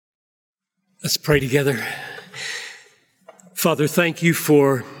Let's pray together. Father, thank you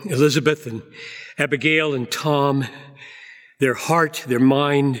for Elizabeth and Abigail and Tom, their heart, their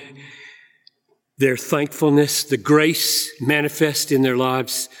mind, their thankfulness, the grace manifest in their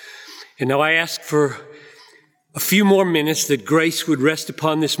lives. And now I ask for a few more minutes that grace would rest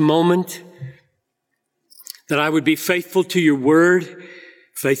upon this moment, that I would be faithful to your word,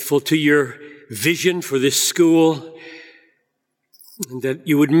 faithful to your vision for this school, and that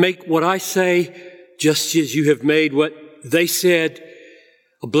you would make what I say, just as you have made what they said,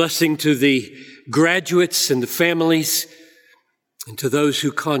 a blessing to the graduates and the families and to those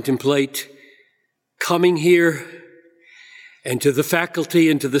who contemplate coming here, and to the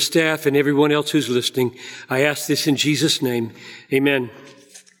faculty and to the staff and everyone else who's listening. I ask this in Jesus' name. Amen.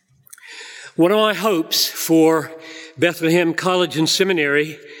 One of my hopes for Bethlehem College and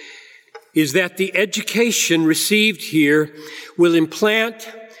Seminary is that the education received here will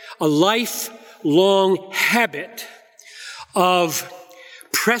implant a lifelong habit of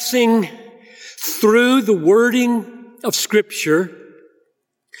pressing through the wording of Scripture,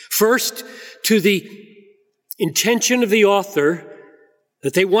 first to the intention of the author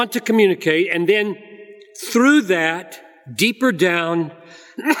that they want to communicate, and then through that, deeper down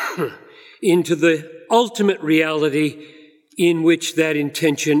into the ultimate reality in which that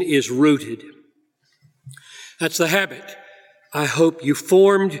intention is rooted. That's the habit I hope you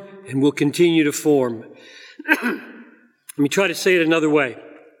formed and will continue to form. Let me try to say it another way.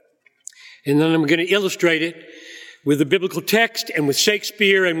 And then I'm going to illustrate it with the biblical text and with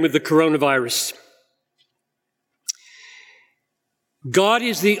Shakespeare and with the coronavirus. God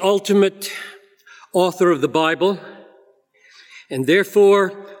is the ultimate author of the Bible, and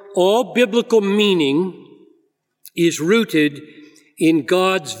therefore all biblical meaning is rooted in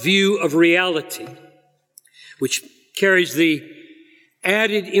God's view of reality, which carries the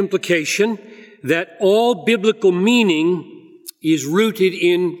added implication that all biblical meaning is rooted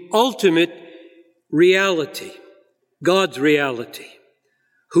in ultimate reality, God's reality,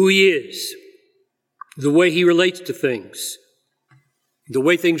 who He is, the way He relates to things, the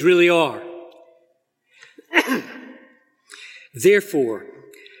way things really are. Therefore,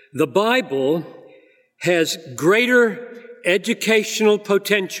 the Bible has greater educational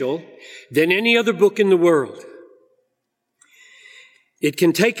potential than any other book in the world. It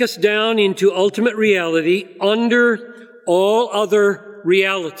can take us down into ultimate reality under all other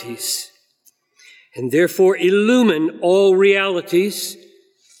realities, and therefore illumine all realities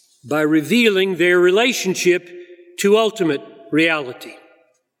by revealing their relationship to ultimate reality.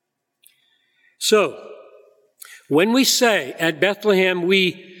 So, when we say at Bethlehem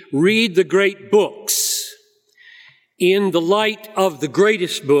we read the great books in the light of the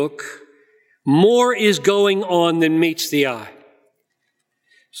greatest book, more is going on than meets the eye.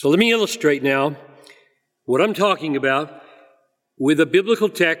 So let me illustrate now what I'm talking about with a biblical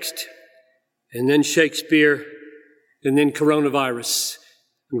text and then Shakespeare and then coronavirus.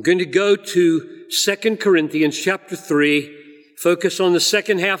 I'm going to go to 2 Corinthians chapter 3, focus on the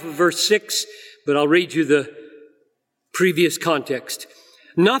second half of verse 6, but I'll read you the previous context.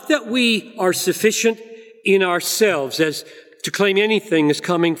 Not that we are sufficient in ourselves as to claim anything is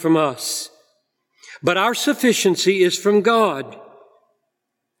coming from us, but our sufficiency is from God,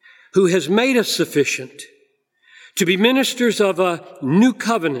 who has made us sufficient to be ministers of a new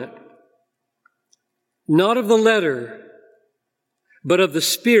covenant, not of the letter, but of the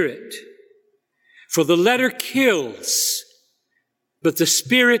Spirit. For the letter kills, but the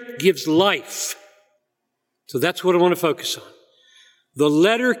Spirit gives life. So that's what I want to focus on. The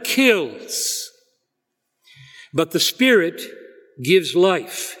letter kills, but the Spirit gives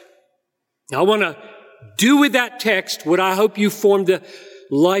life. Now, I want to do with that text what I hope you formed a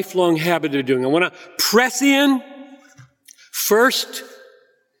lifelong habit of doing. I want to press in first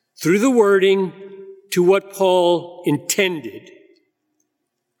through the wording to what Paul intended.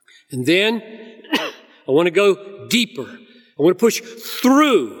 And then I want to go deeper. I want to push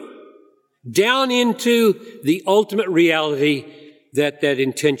through down into the ultimate reality that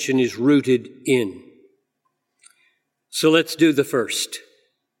intention is rooted in. So let's do the first.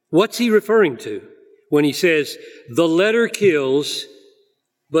 What's he referring to when he says, the letter kills,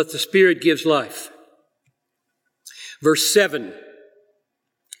 but the Spirit gives life? Verse 7,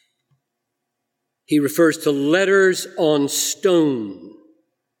 he refers to letters on stone.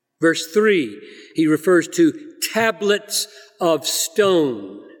 Verse 3, he refers to tablets of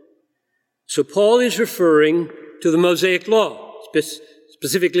stone. So Paul is referring to the Mosaic Law,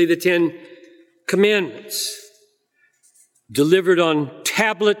 specifically the 10 Commandments, delivered on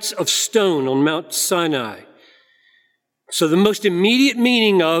tablets of stone on Mount Sinai. So the most immediate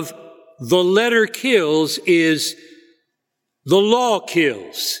meaning of the letter kills is the law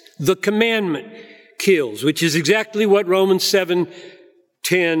kills, the commandment kills, which is exactly what Romans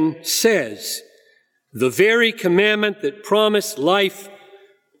 7:10 says. The very commandment that promised life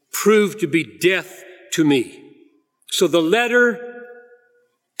proved to be death to me. So the letter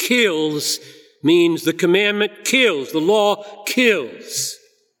kills means the commandment kills, the law kills.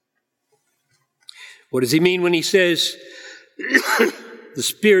 What does he mean when he says the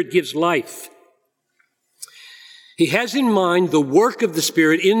Spirit gives life? He has in mind the work of the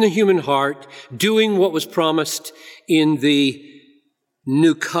Spirit in the human heart, doing what was promised in the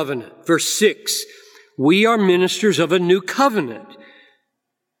new covenant. Verse 6, we are ministers of a new covenant,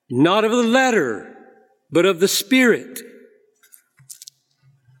 not of the letter, but of the Spirit.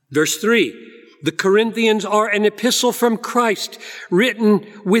 Verse 3, the Corinthians are an epistle from Christ, written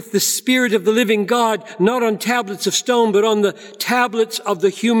with the Spirit of the living God, not on tablets of stone, but on the tablets of the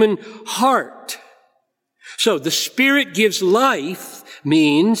human heart. So the Spirit gives life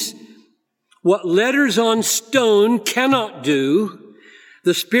means what letters on stone cannot do,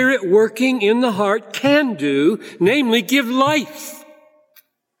 the Spirit working in the heart can do, namely give life.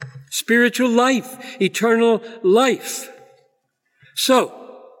 Spiritual life, eternal life. So,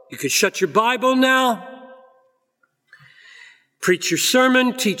 you could shut your Bible now, preach your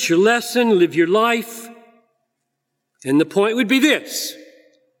sermon, teach your lesson, live your life. And the point would be this.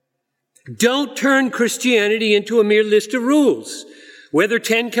 Don't turn Christianity into a mere list of rules, whether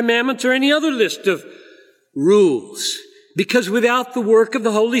 10 Commandments or any other list of rules. Because without the work of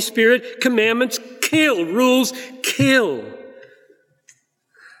the Holy Spirit, commandments kill, rules kill.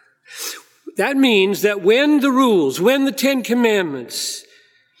 That means that when the 10 Commandments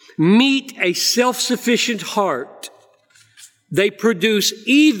meet a self-sufficient heart, they produce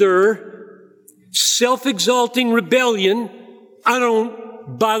either self-exalting rebellion, I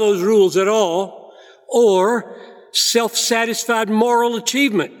don't by those rules at all, or self-satisfied moral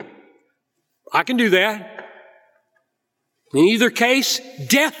achievement. I can do that. In either case,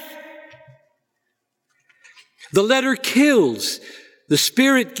 death. The letter kills. The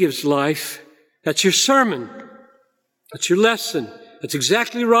Spirit gives life. That's your sermon. That's your lesson. That's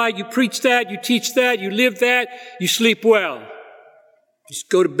exactly right. You preach that, you teach that, you live that, you sleep well. Just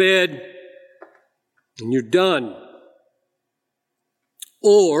go to bed and you're done.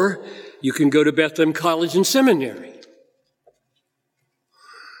 Or you can go to Bethlehem College and Seminary.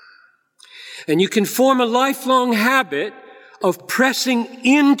 And you can form a lifelong habit of pressing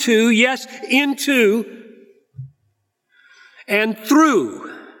into and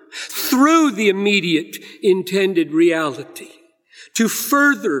through the immediate intended reality, to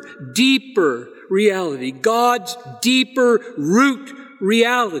further deeper reality, God's deeper root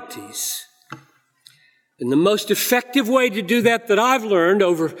realities. And the most effective way to do that I've learned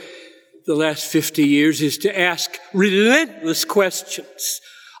over the last 50 years is to ask relentless questions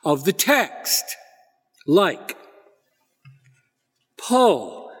of the text. Like,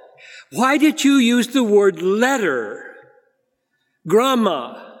 Paul, why did you use the word letter?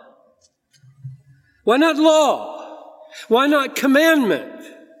 Gramma? Why not law? Why not commandment?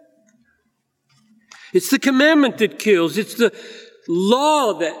 It's the commandment that kills. It's the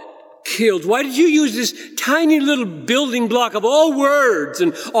law that kills. Why did you use this tiny little building block of all words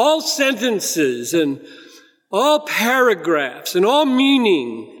and all sentences and all paragraphs and all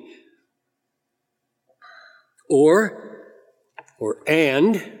meaning?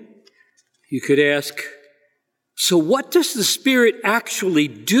 And you could ask, so what does the Spirit actually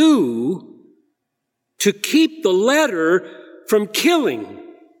do to keep the letter from killing?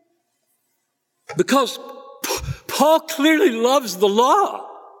 Because Paul clearly loves the law.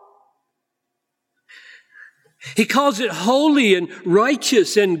 He calls it holy and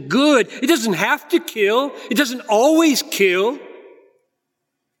righteous and good. It doesn't have to kill. It doesn't always kill.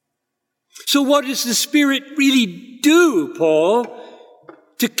 So what does the Spirit really do, Paul,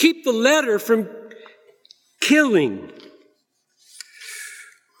 to keep the letter from killing?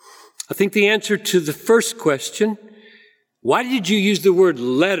 I think the answer to the first question, why did you use the word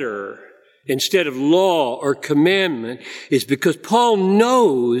letter instead of law or commandment, is because Paul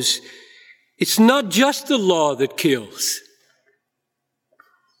knows it's not just the law that kills.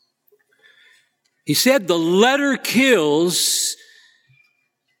 He said the letter kills.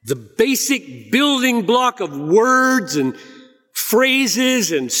 The basic building block of words and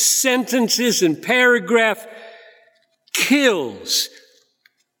phrases and sentences and paragraph kills.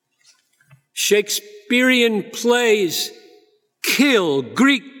 Shakespearean plays kill.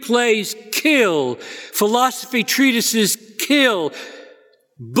 Greek plays kill. Philosophy treatises kill.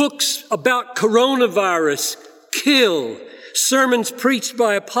 Books about coronavirus kill. sermons preached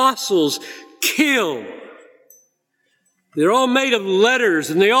by apostles kill. They're all made of letters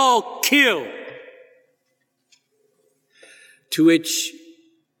and they all kill. To which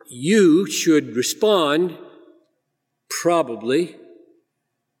you should respond, probably,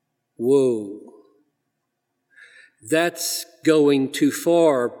 whoa, that's going too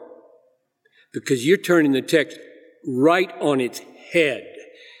far, because you're turning the text right on its head.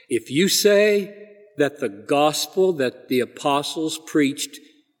 If you say that the gospel that the apostles preached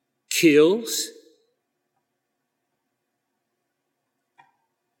kills,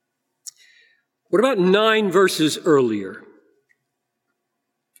 what about 9 verses earlier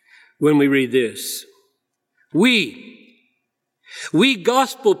when we read this? We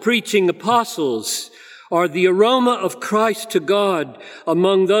gospel-preaching apostles are the aroma of Christ to God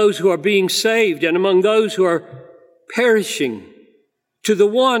among those who are being saved and among those who are perishing. To the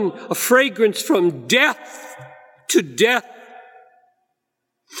one, a fragrance from death to death.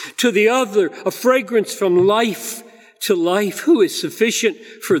 To the other, a fragrance from life to life. Who is sufficient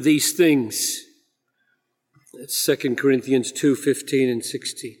for these things? That's 2 Corinthians 2:15 and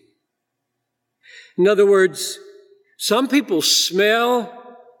 16. In other words, some people smell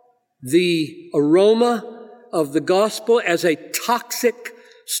the aroma of the gospel as a toxic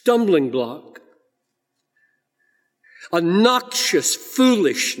stumbling block, a noxious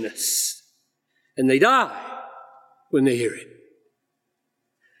foolishness, and they die when they hear it.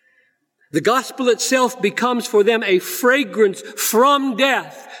 The gospel itself becomes for them a fragrance from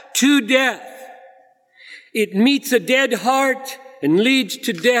death to death. It meets a dead heart and leads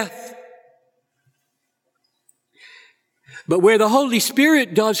to death. But where the Holy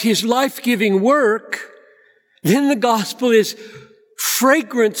Spirit does his life-giving work, then the gospel is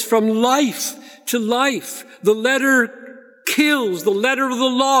fragrance from life to life. The letter kills. The letter of the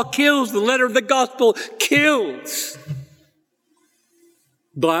law kills. The letter of the gospel kills.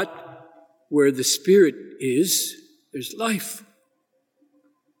 But where the Spirit is, there's life.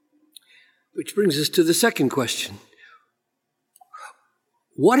 Which brings us to the second question.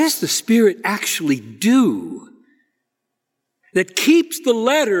 What does the Spirit actually do that keeps the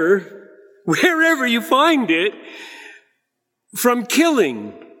letter, wherever you find it, from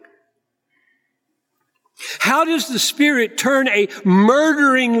killing? How does the Spirit turn a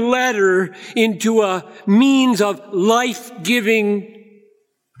murdering letter into a means of life-giving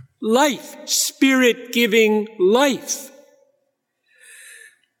life, Spirit-giving life?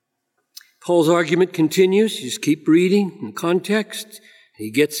 Paul's argument continues. You just keep reading in the context. He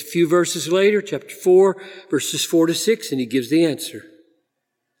gets a few verses later, chapter 4, verses 4 to 6, and he gives the answer.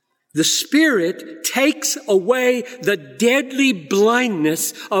 The Spirit takes away the deadly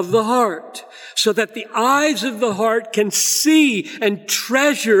blindness of the heart so that the eyes of the heart can see and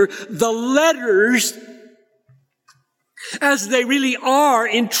treasure the letters as they really are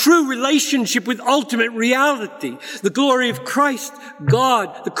in true relationship with ultimate reality. The glory of Christ,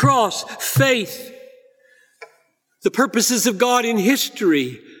 God, the cross, faith, the purposes of God in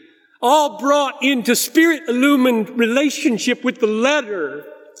history, all brought into Spirit-illumined relationship with the letter.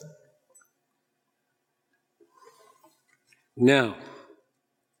 Now,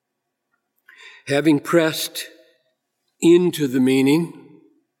 having pressed into the meaning,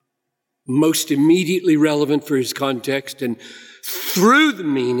 most immediately relevant for his context, and through the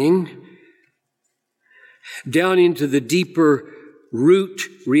meaning, down into the deeper root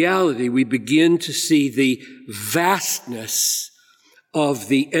reality, we begin to see the vastness of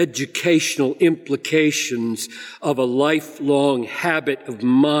the educational implications of a lifelong habit of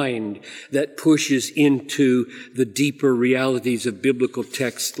mind that pushes into the deeper realities of biblical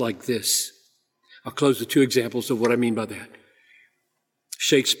texts like this. I'll close with 2 examples of what I mean by that.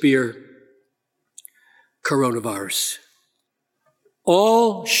 Shakespeare, coronavirus.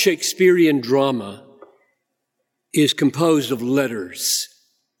 All Shakespearean drama is composed of letters,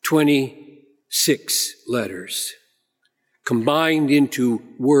 26 letters, combined into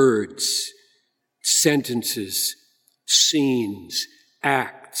words, sentences, scenes,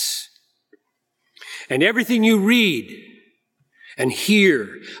 acts. And everything you read and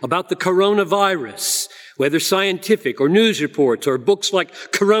hear about the coronavirus, whether scientific or news reports or books like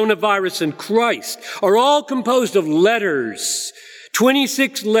Coronavirus and Christ, are all composed of letters,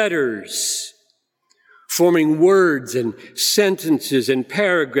 26 letters, forming words and sentences and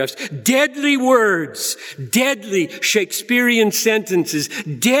paragraphs, deadly words, deadly Shakespearean sentences,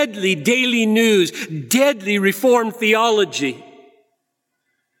 deadly daily news, deadly Reformed theology.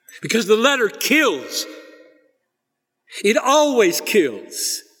 Because the letter kills. It always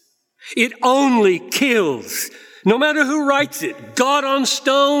kills. It only kills. No matter who writes it, God on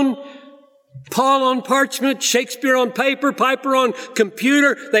stone, Paul on parchment, Shakespeare on paper, Piper on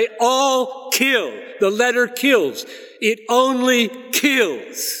computer, they all kill. The letter kills. It only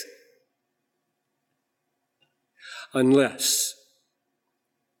kills. Unless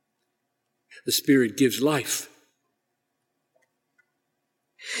the Spirit gives life.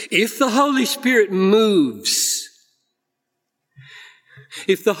 If the Holy Spirit moves,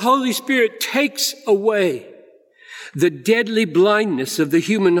 if the Holy Spirit takes away the deadly blindness of the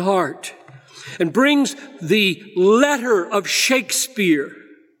human heart and brings the letter of Shakespeare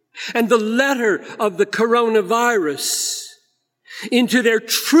and the letter of the coronavirus into their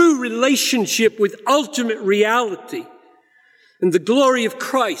true relationship with ultimate reality and the glory of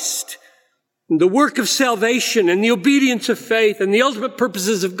Christ and the work of salvation and the obedience of faith and the ultimate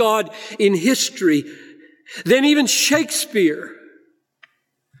purposes of God in history, then even Shakespeare,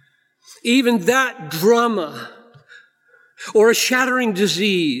 even that drama or a shattering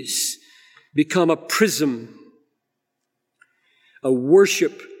disease become a prism, a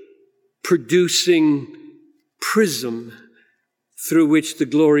worship-producing prism through which the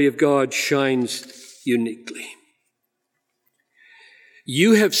glory of God shines uniquely.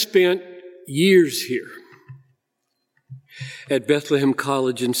 You have spent years here at Bethlehem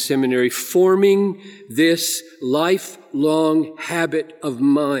College and Seminary forming this lifelong habit of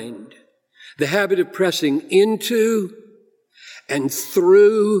mind, the habit of pressing into and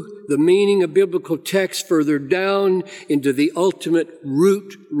through the meaning of biblical text further down into the ultimate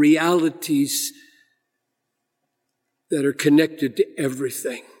root realities that are connected to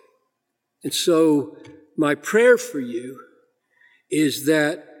everything. And so my prayer for you is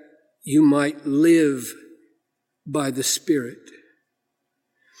that you might live by the Spirit,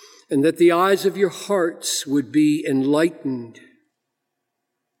 and that the eyes of your hearts would be enlightened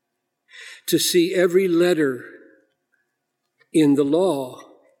to see every letter in the law,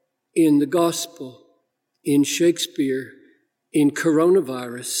 in the gospel, in Shakespeare, in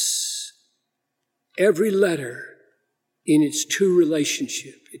coronavirus, every letter in its true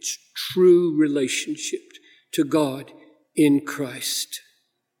relationship to God in Christ,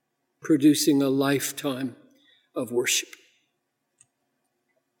 producing a lifetime of worship.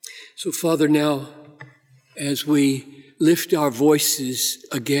 So, Father, now, as we lift our voices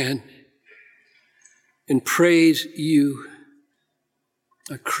again and praise you,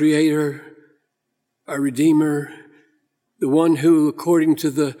 our Creator, our Redeemer, the one who, according to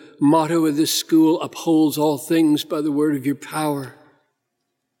the motto of this school, upholds all things by the word of your power,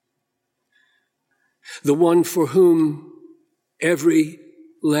 the one for whom every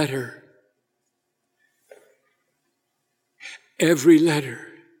letter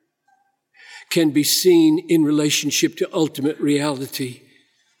can be seen in relationship to ultimate reality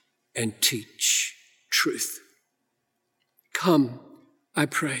and teach truth. Come, I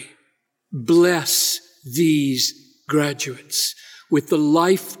pray, bless these graduates with the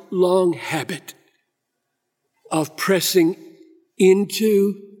lifelong habit of pressing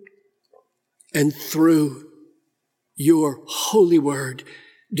into and through your holy word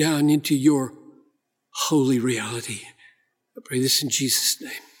down into your holy reality. I pray this in Jesus'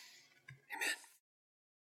 name.